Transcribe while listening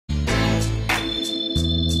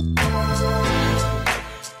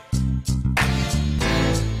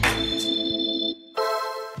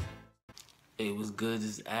It was good.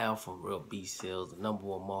 This is Al from Real Beat Sales, the #1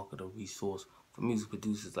 marketer resource for music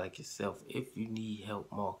producers like yourself. If you need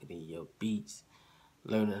help marketing your beats,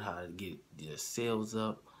 learning how to get your sales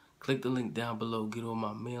up, click the link down below. Get on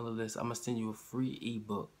my mailing list. I'm going to send you a free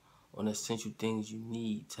ebook on essential things you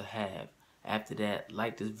need to have. After that,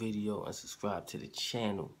 like this video and subscribe to the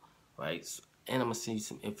channel, right? And I'm going to send you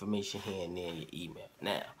some information here and there in your email.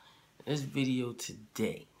 Now, in this video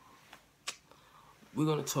today, we're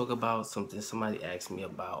going to talk about something somebody asked me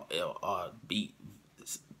about, beat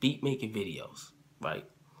making videos, right?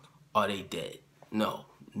 Are they dead? No,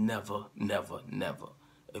 never, never, never.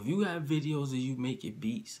 If you have videos of you making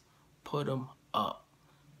beats, put them up.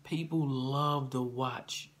 People love to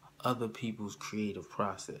watch other people's creative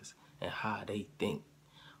process and how they think.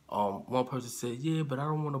 One person said, yeah, but I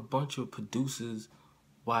don't want a bunch of producers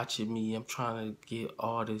watching me. I'm trying to get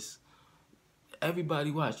artists. Everybody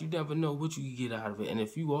watch. You never know what you can get out of it. And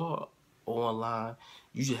if you are online,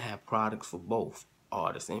 you should have products for both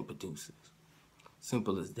artists and producers.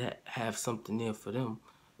 Simple as that. Have something there for them.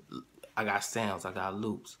 I got sounds, I got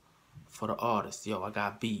loops. For the artists, yo, I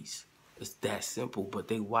got beats. It's that simple, but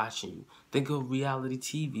they watching you. Think of reality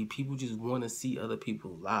TV. People just want to see other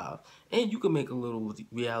people live. And you can make a little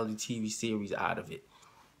reality TV series out of it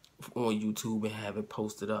on YouTube and have it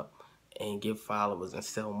posted up and get followers and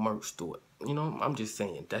sell merch to it. You know, I'm just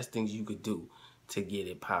saying, that's things you could do to get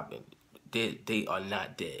it popping. They are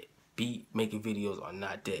not dead. Beat making videos are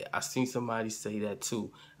not dead. I seen somebody say that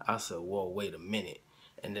too. I said, whoa, wait a minute.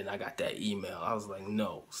 And then I got that email. I was like,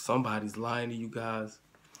 no, somebody's lying to you guys.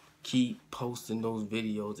 Keep posting those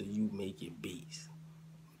videos of you making beats.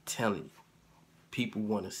 I'm telling you, people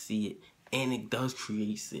want to see it. And it does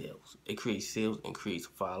create sales. It creates sales and creates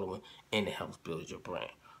following, and it helps build your brand.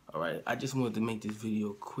 Alright, I just wanted to make this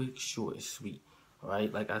video quick, short, and sweet.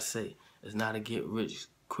 Alright, like I say, it's not a get rich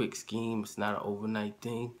quick scheme. It's not an overnight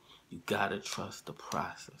thing. You gotta trust the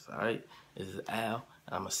process. Alright, this is Al,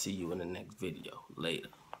 and I'm gonna see you in the next video. Later.